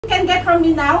Can get from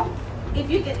me now. If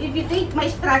you think my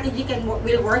strategy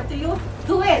will work to you,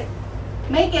 do it.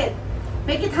 Make it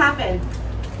happen.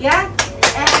 Yeah.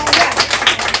 And yeah.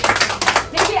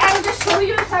 Maybe I'll just show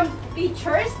you some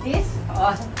pictures. This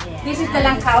is the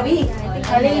Langkawi,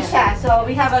 Malaysia. So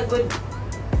we have a good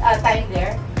time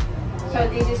there. So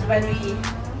this is when we.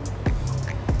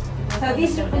 So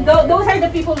those are the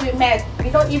people we met.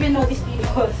 We don't even know these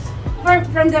people.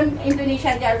 From the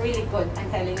Indonesian, they are really good. I'm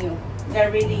telling you. They're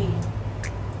really.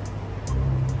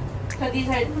 So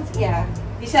these are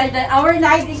our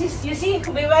night. This is, you see,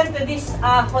 we went to this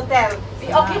hotel. We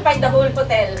occupied the whole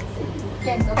hotel.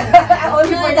 Yes,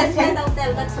 Only for that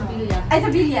hotel. That's Padila.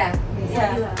 Padila.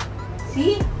 Yeah.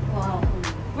 See? Wow.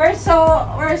 We're so.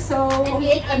 And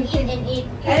we ate and eat and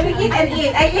eat. And we eat and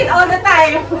eat. I eat all the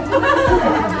time.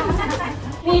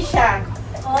 Misha.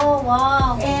 Oh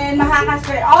wow. And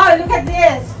Mahakasper. Oh, look at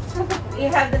this. We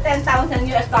have the $10,000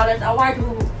 award.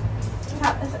 Who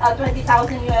have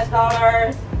 $20,000 US.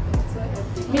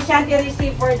 Mishanti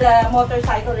received for the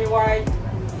motorcycle reward.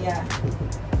 Yeah.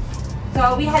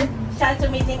 So we had chance of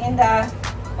meeting in the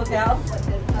hotel.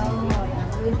 Oh yeah.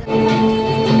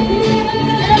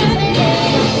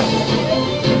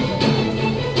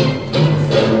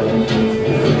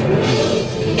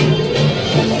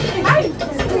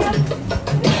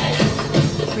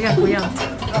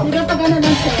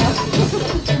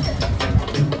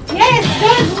 Yes,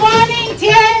 good morning,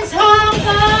 Tien's Hong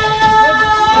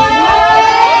Kong!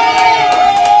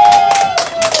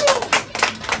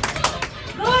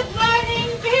 Good morning,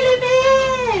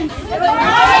 Philippines! Good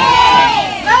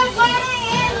morning! Good morning,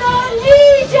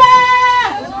 Indonesia!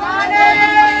 Good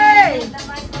morning!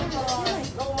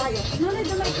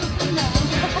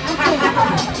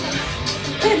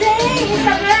 Today is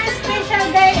a very special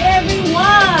day,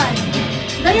 everyone!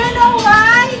 Do you know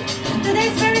why?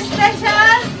 Today is very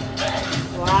special?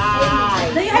 Why?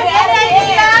 Do you have any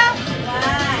idea?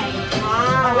 Why?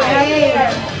 Why?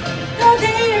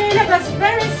 Today we will have a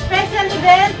very special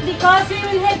event because we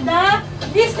will have the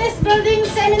Business Building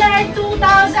Seminar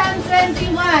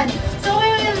 2021. So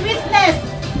we will witness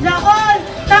the all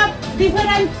top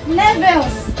different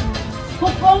levels who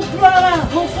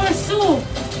pursue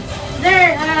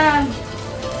their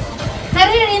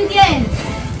career in Tien.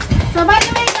 So by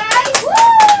the way guys,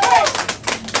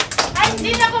 I'm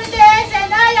Gina Cortez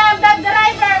and I am the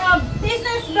driver of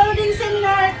Business Building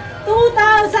Seminar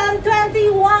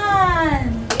 2021.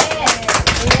 Yes.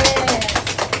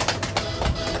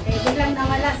 Eh, biglang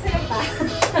nawala sepa.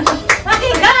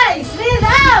 Okay guys,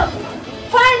 without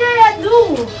further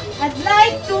ado, I'd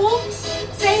like to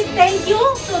say thank you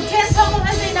to Chess Hong Kong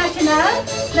International,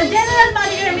 the General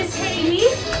Manager Ms.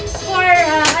 Haley, for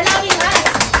allowing us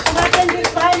to attend this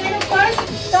party, and of course,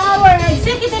 to our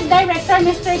Executive Director,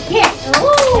 Mr. Kit.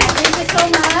 Thank you so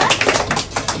much.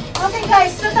 Okay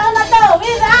guys, totoo na to.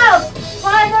 Without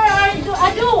further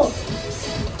ado.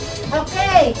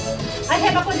 Okay. I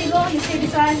have a kodigo. You see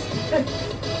this one? Good.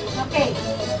 Okay.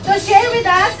 To share with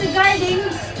us regarding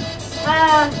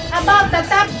about the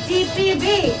top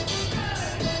GPB.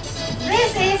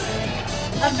 This is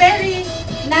a very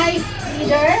nice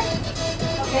leader.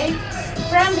 Okay.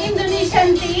 From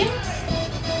Indonesian team.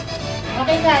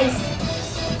 Okay guys,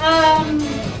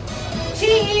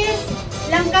 she is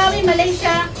Langkawi,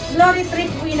 Malaysia Glory Trip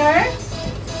winner.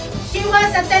 She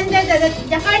was attended at the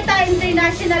Jakarta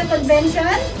International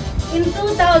Convention in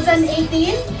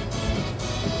 2018.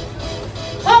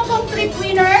 Hong Kong trip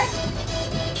winner,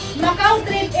 Macau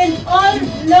trip and all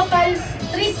local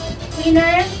trip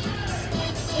winner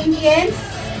Indians.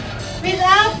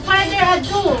 Without further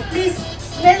ado, please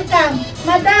welcome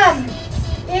Madam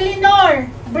Eleanor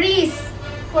Breeze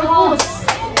for Boost.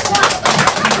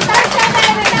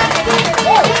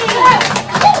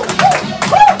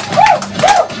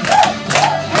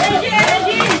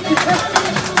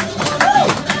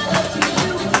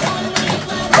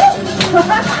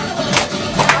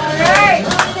 Alright.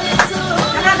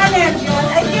 Nakaka-nervyos.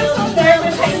 I feel so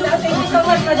nervous right now. Thank you so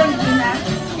much, Madam Gina.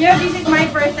 This is my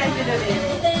first time to do this.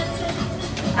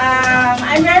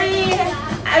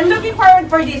 I'm looking forward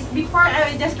for this. Before I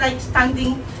was just like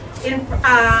standing in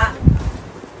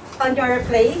on your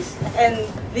place and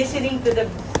listening to the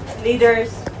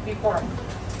leaders before.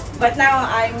 But now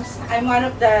I'm one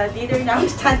of the leaders now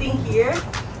standing here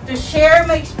to share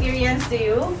my experience to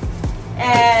you.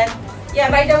 And yeah,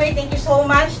 by the way, thank you so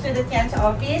much to the Tien's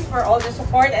office for all the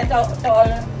support and to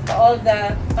all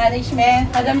the management,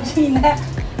 Madam Gina,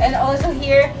 and also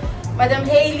here, Madam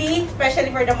Haley, especially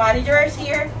for the managers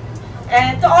here.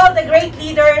 And to all the great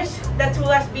leaders who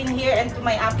has been here and to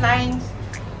my uplines,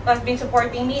 who has been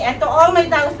supporting me, and to all my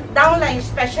downlines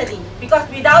especially, because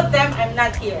without them, I'm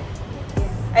not here.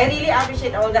 I really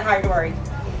appreciate all the hard work.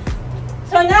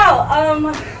 So now,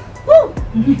 woo!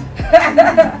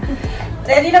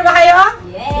 Ready na ba kayo?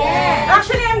 Yeah.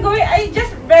 Actually,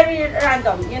 just very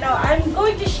random, you know, I'm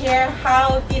going to share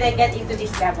how did I get into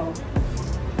this level.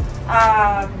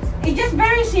 It's just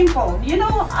very simple. You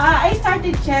know, I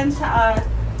started Chance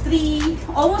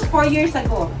almost 4 years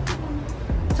ago.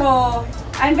 So,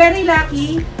 I'm very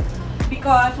lucky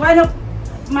because one of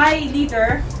my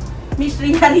leader, Miss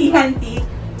Rihanti,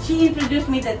 she introduced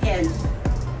me the Tiens.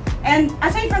 And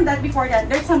aside from that, before that,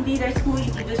 there's some leaders who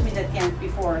introduced me the Tiens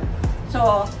before.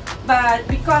 So, but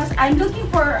because I'm looking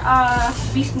for a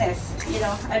business, you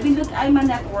know, I'm a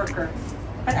networker,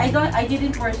 but I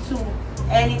didn't pursue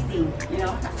anything, you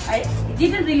know, it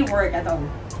didn't really work at all.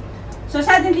 So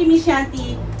suddenly Miss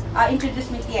Shanti introduced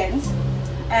me Tiens,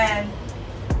 and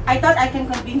I thought I can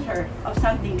convince her of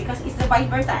something because it's the vice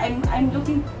versa. I'm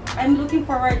looking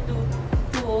forward to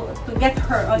get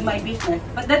her on my business.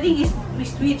 But the thing is, we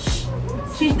switch.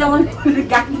 She's the one who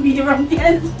got me from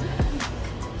Tiens.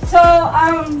 So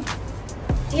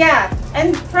yeah,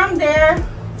 and from there,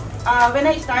 when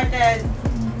I started,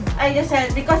 I just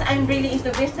said, because I'm really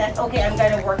into business, okay, I'm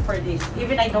gonna work for this,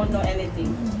 even I don't know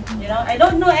anything. You know, I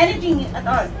don't know anything at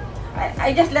all.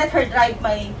 I just let her drive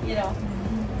my, you know,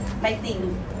 my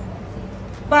thing.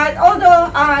 But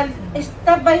although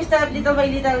step by step, little by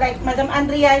little, like Madam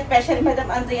Andrea, especially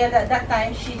Madam Andrea that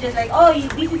time, she just like, oh,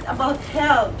 this is about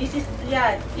health. This is,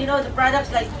 yeah, you know, the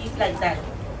products like this, like that.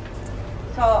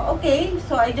 So, okay,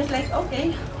 so I just like,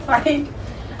 okay, fine.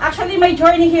 Actually, my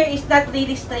journey here is not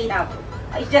really straight up.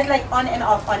 It's just like on and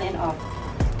off, on and off.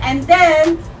 And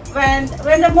then,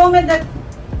 when the moment that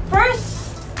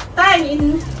first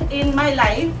time in my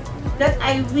life that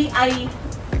I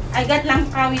got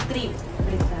Langkawi trip.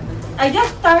 I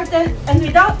just started, and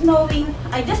without knowing,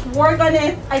 I just worked on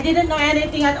it. I didn't know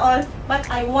anything at all, but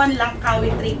I won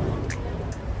Langkawi trip.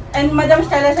 And Madam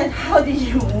Stella said, how did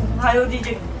you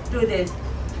do this?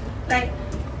 Like,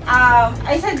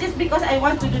 I said just because I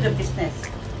want to do the business.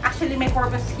 Actually, my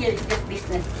purpose here is just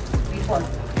business before.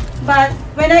 But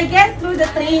when I get through the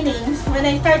trainings, when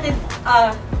I started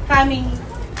coming,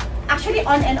 actually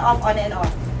on and off,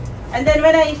 and then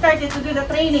when I started to do the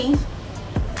trainings,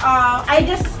 I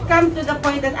just come to the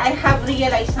point that I have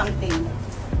realized something.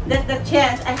 That the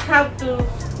Tiens, I have to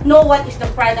know what is the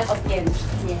product of Tiens.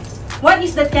 Yes. What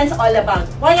is the Tiens all about?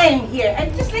 Why I am here?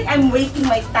 I'm just like, I'm wasting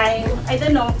my time. I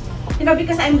don't know. You know,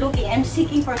 because I'm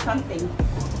seeking for something.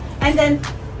 And then,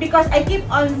 because I keep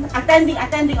on attending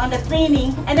on the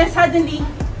training, and then suddenly,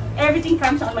 everything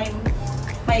comes on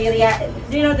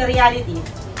the reality.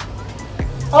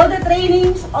 All the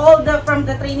trainings,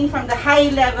 from the high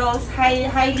levels,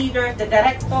 high leaders, the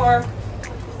director,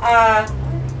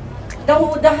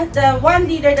 the one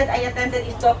leader that I attended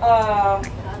is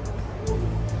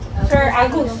Sir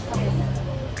Agus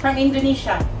from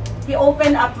Indonesia. He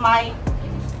opened up my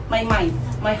mind,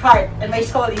 my heart, and my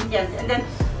soul in Tiens.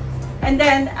 And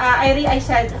then I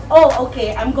said, oh,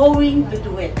 okay, I'm going to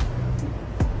do it.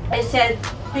 I said,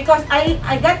 because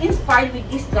I got inspired with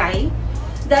this guy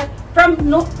that from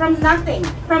nothing,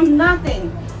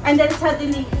 and then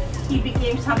suddenly he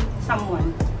became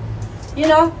someone. You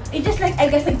know, it's just like, I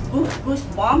guess, a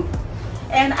goosebump.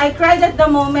 And I cried at the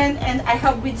moment, and I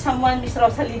have with someone, Miss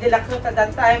Rosalie de la Cruz at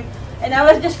that time, and I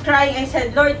was just crying. I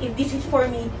said, Lord, if this is for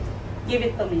me, give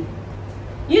it to me.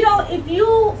 You know, if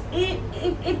you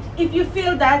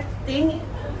feel that thing,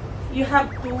 you have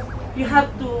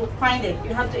to find it.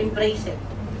 You have to embrace it.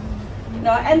 You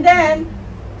know, and then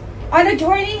on the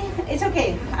journey, it's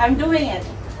okay. I'm doing it.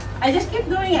 I just keep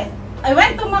doing it. I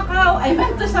went to Macau. I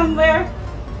went to somewhere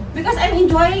because I'm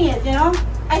enjoying it. You know,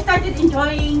 I started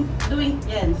enjoying doing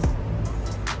Tiens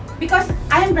because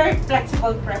I'm a very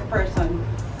flexible person.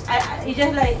 It's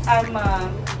just like I'm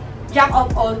a jack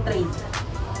of all trades.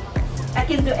 I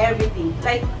can do everything.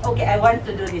 Like, okay, I want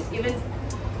to do this.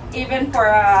 Even for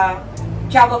a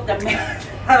job of the month,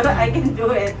 I can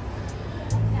do it.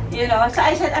 You know, so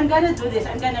I said, I'm gonna do this.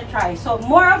 I'm gonna try. So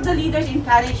more of the leaders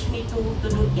encouraged me to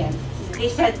do Tiens. They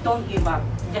said, don't give up.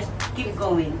 Just keep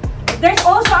going. There's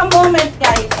also a moment,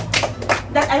 guys,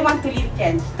 that I want to leave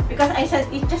Tiens because I said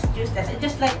it's just useless. It's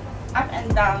just like up and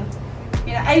down.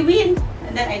 You know, I win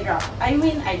and then I drop. I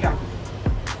win, I drop.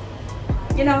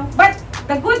 You know, but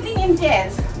the good thing in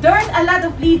Tiens, there's a lot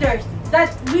of leaders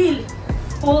that will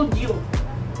hold you.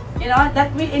 You know,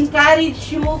 that will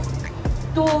encourage you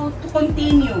to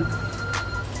continue.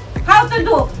 How to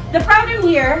do? The problem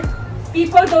here,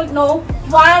 people don't know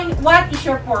what is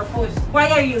your purpose.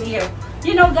 Why are you here?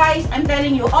 You know, guys, I'm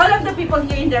telling you, all of the people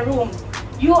here in the room,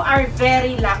 you are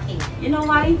very lucky. You know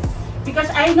why? Because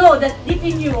I know that deep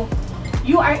in you,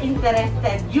 you are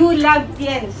interested. You love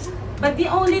TNs. But the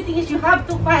only thing is you have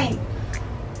to find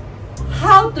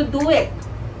how to do it.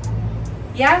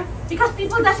 Yeah? Because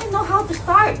people doesn't know how to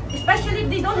start, especially if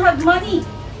they don't have money.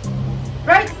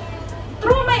 Right?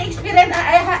 Through my experience,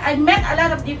 I met a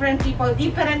lot of different people,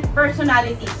 different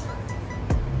personalities.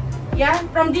 Yeah?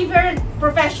 From different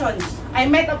professions. I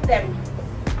met of them.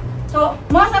 So,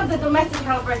 most of the domestic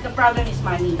helpers, the problem is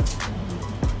money.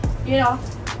 You know?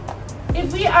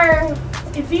 If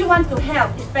we want to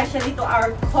help, especially to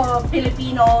our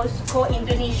co-Filipinos,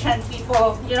 co-Indonesian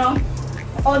people, you know,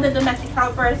 all the domestic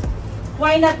helpers,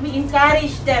 why not we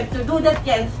encourage them to do the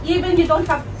TNs even you don't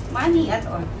have money at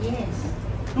all? Yes.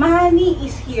 Money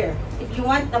is here if you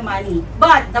want the money.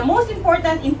 But the most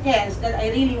important in TNs that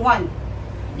I really want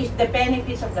is the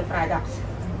benefits of the products.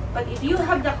 But if you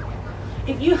have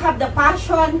the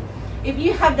passion, if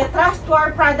you have the trust to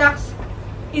our products,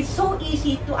 it's so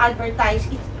easy to advertise.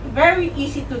 It's very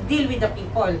easy to deal with the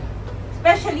people,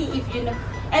 especially if you know,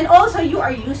 and also you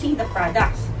are using the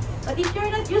products. But if you're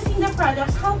not using the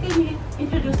products, how can you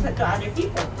introduce that to other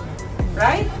people?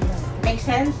 Right? Makes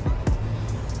sense?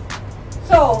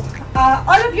 So,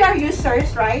 all of you are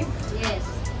users, right? Yes.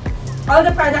 All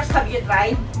the products have you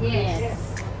tried? Yes.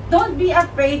 Don't be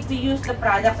afraid to use the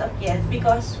products of Yes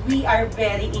because we are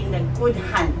very in a good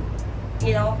hand.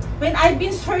 You know, when I've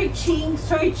been searching,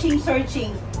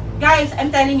 guys,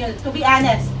 I'm telling you, to be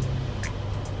honest,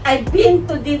 I've been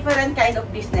to different kind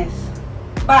of business,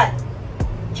 but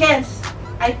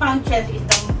I found Chance is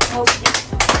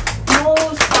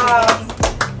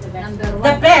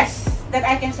the best that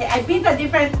I can say. I've been to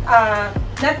different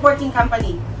networking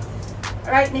company.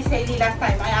 Right, Miss Haley, last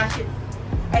time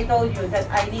I told you that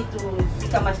I need to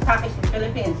become a stockist in the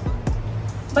Philippines.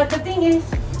 But the thing is,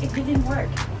 it didn't work.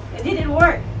 It didn't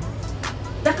work.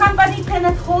 The company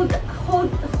cannot hold the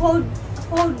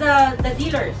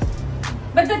dealers.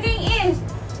 But the thing is,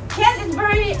 Chance is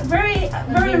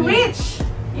very rich.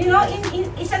 You know,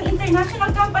 it's an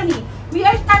international company. We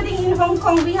are standing in Hong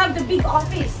Kong. We have the big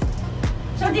office.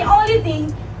 So the only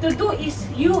thing to do is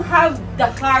you have the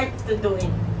heart to do it.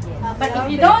 But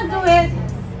if you don't do it,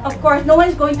 of course, no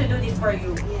one's going to do this for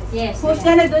you. Yes. Who's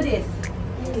gonna do this?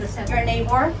 Your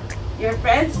neighbor? Your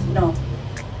friends? No.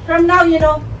 From now, you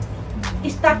know,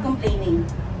 stop complaining.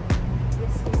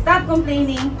 Stop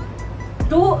complaining.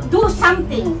 Do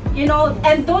something, you know,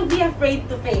 and don't be afraid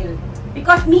to fail.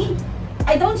 Because me,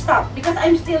 I don't stop because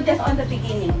I'm still just on the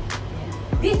beginning.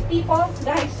 These people,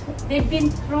 guys, they've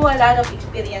been through a lot of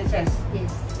experiences.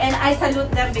 Yes. And I salute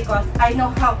them because I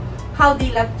know how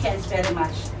they love Chance very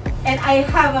much. And I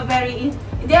have a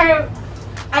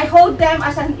I hold them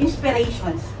as an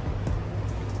inspiration.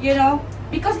 You know?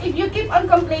 Because if you keep on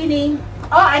complaining,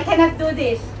 oh, I cannot do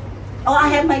this. Oh, I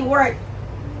have my work.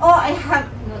 Oh, I have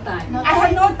no time. I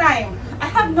have no time. I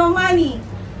have no money.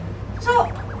 So,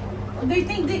 do you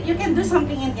think that you can do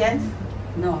something in the end?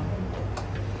 No.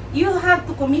 You have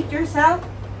to commit yourself.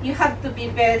 You have to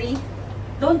be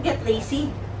don't get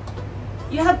lazy.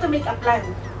 You have to make a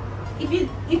plan. If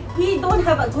we don't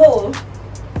have a goal,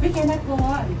 we cannot go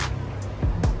on.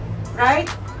 Right?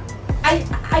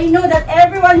 I know that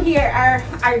everyone here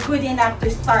are good enough to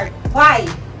start. Why?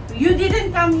 You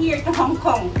didn't come here to Hong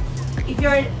Kong if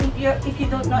you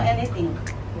don't know anything.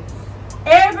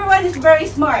 Everyone is very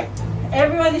smart.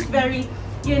 Everyone is very,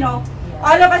 you know,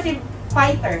 all of us are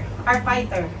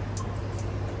fighter.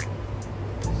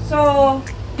 So,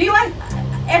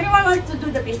 everyone wants to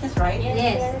do the business, right?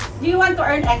 Yes. Do you want to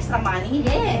earn extra money?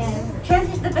 Yes.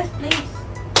 Chance is the best place.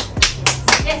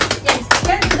 Yes. Yes.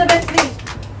 Chance is the best place.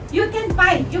 You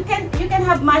can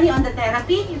have money on the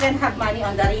therapy. You can have money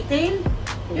on the retail.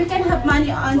 You can have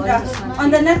money on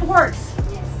the networks.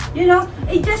 Yes. You know,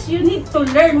 you need to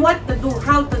learn what to do,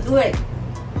 how to do it.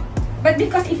 But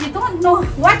because if you don't know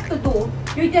what to do,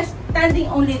 you're just standing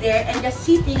only there and just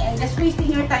sitting and just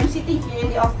wasting your time sitting here in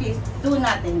the office, do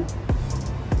nothing.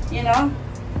 You know,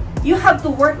 you have to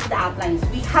work with the outlines.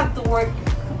 We have to work.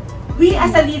 We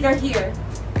as a leader here,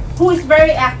 who is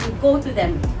very active, go to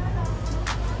them.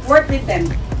 Work with them.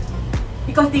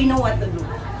 Because they know what to do.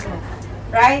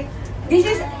 Right? This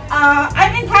is,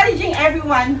 I'm encouraging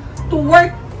everyone to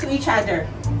work to each other.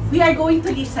 We are going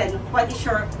to listen what's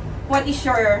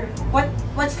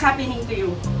happening to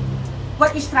you.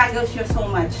 What struggles you so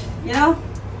much, you know?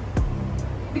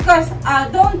 Because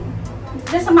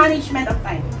there's a management of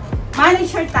time.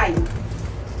 Manage your time.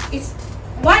 It's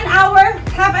 1 hour,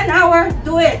 half an hour,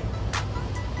 do it.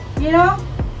 You know?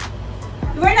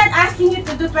 We're not asking you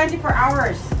to do 24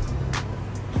 hours.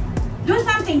 Do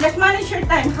something. Just manage your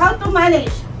time. How to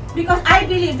manage? Because I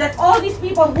believe that all these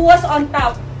people who was on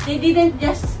top, they didn't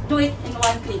just do it in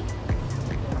one click.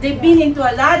 They've been into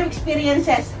a lot of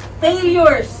experiences,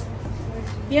 failures,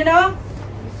 you know?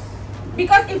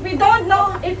 Because if we don't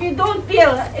know, if you don't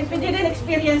feel, if we didn't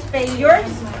experience failures,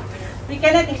 we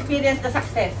cannot experience the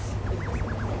success.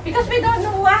 Because we don't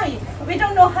know why, we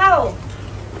don't know how,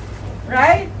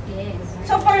 right? Yes.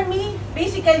 So for me,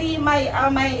 basically, my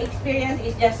experience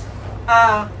is just,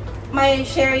 my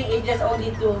sharing is just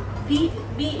only to be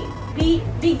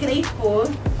grateful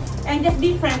and just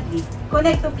be friendly,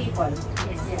 connect to people.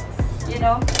 Yes. You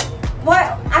know,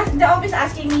 what the office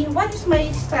asking me, what is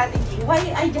my strategy?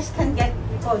 Why I just can't get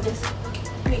people just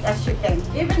quick as you can.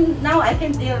 Even now, I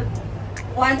can deal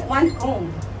one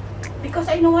comb because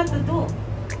I know what to do.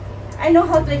 I know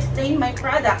how to explain my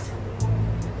products.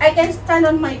 I can stand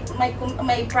on my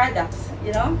products,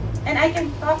 you know, and I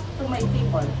can talk to my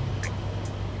people.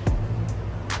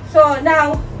 So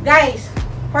now, guys,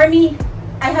 for me,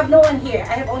 I have no one here.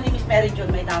 I have only Miss Mary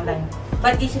June, my downline.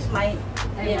 But this is my,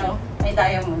 you know, my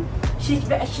diamond. She's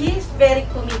very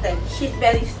committed. She's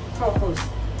very focused.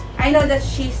 I know that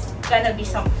she's gonna be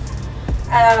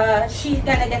she's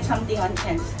gonna get something on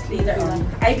chance later on.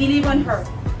 I believe on her.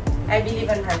 I believe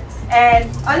on her. And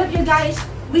all of you guys,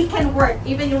 we can work.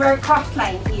 Even you wear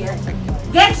crossline here.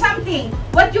 Get something.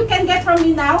 What you can get from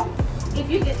me now, if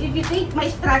you think my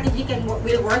strategy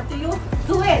will work to you,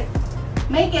 do it.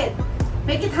 Make it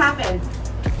happen.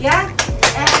 Yeah?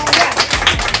 And yeah.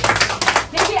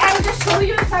 Maybe I'll just show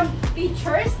you some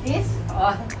pictures.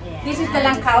 This is the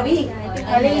Langkawi,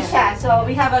 Malaysia. So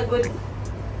we have a good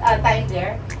time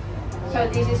there. So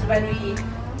this is when we.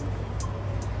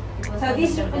 So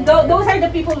those are the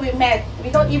people we met.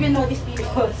 We don't even know these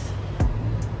people.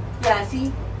 Yeah.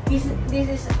 See, this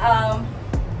is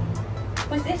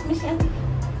who's this, Miss Yanti?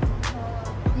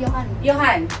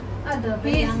 Johan.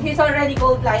 He's already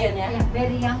gold lion, yeah? Yeah,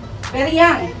 very young. Very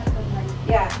young.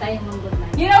 Yeah. Diamond good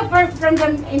man. You know, from the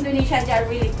Indonesia, they are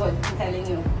really good, I'm telling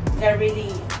you. They're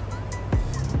really...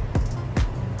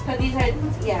 So these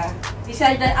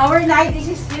are our night. This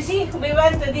is, you see, we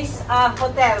went to this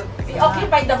hotel. We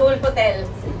occupied the whole hotel.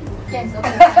 Yes,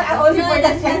 okay. Only for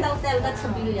that's that not hotel, that's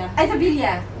Padila. Ay, Padila.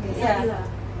 Yes, Yeah. Padila.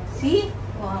 See?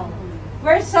 Wow.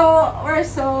 We're so...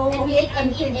 And we eat and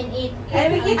eat and eat.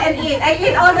 And we eat and eat. I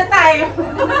eat all the time.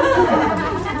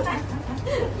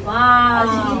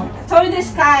 Wow. So the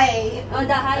sky. Oh,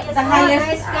 the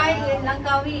highest sky in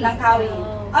Langkawi. Langkawi.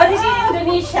 Oh. Oh, this is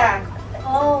Indonesia.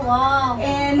 Oh, wow.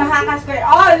 In Mahaka Square.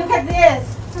 Oh, look at this.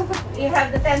 We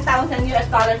have the 10,000 US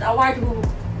dollars award who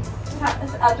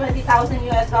 20,000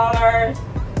 US dollars.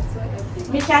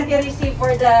 Miss Shanti received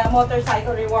for the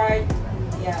motorcycle reward.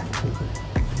 Yeah.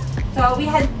 So we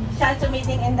had chance of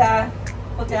meeting in the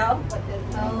hotel.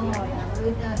 Oh, yeah.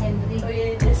 With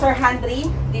Henry. With Sir Henry.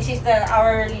 This is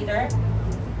our leader.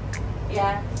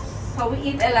 Yeah. So we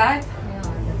eat a lot. Yeah,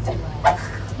 that's right.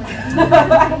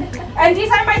 And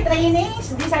these are my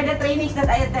trainings. These are the trainings that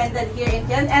I attended here in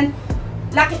Tian. And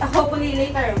hopefully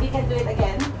later we can do it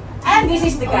again. And this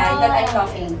is the guy that I'm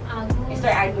talking. Mr.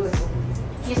 Agus.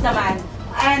 He's the man.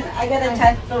 And I got a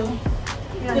chance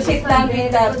to sit down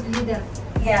with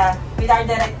with our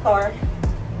director.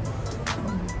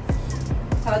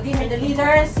 So these are the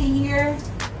leaders. See here,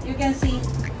 you can see.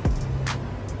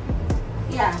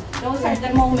 Yeah, those are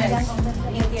the moments.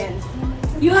 Indians.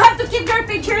 You have to keep your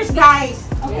pictures, guys.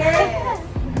 Okay?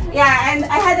 Yeah, and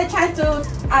I had a chance to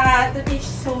teach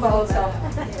Zumba also.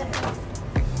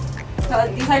 So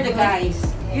these are the guys.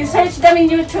 You search them in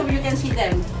YouTube, you can see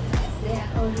them. They are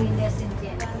all winners in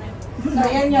Tian. So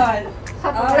yan yun.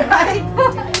 Alright.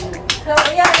 So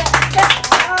yeah,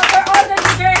 for all the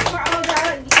leaders, for all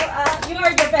the, you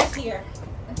are the best here.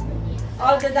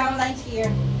 All the downlines here.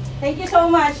 Thank you so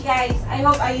much, guys. I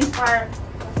hope I inspire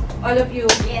all of you.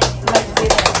 Yes.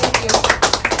 Thank you.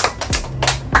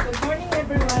 Good morning,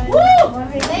 everyone.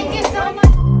 Woo! Thank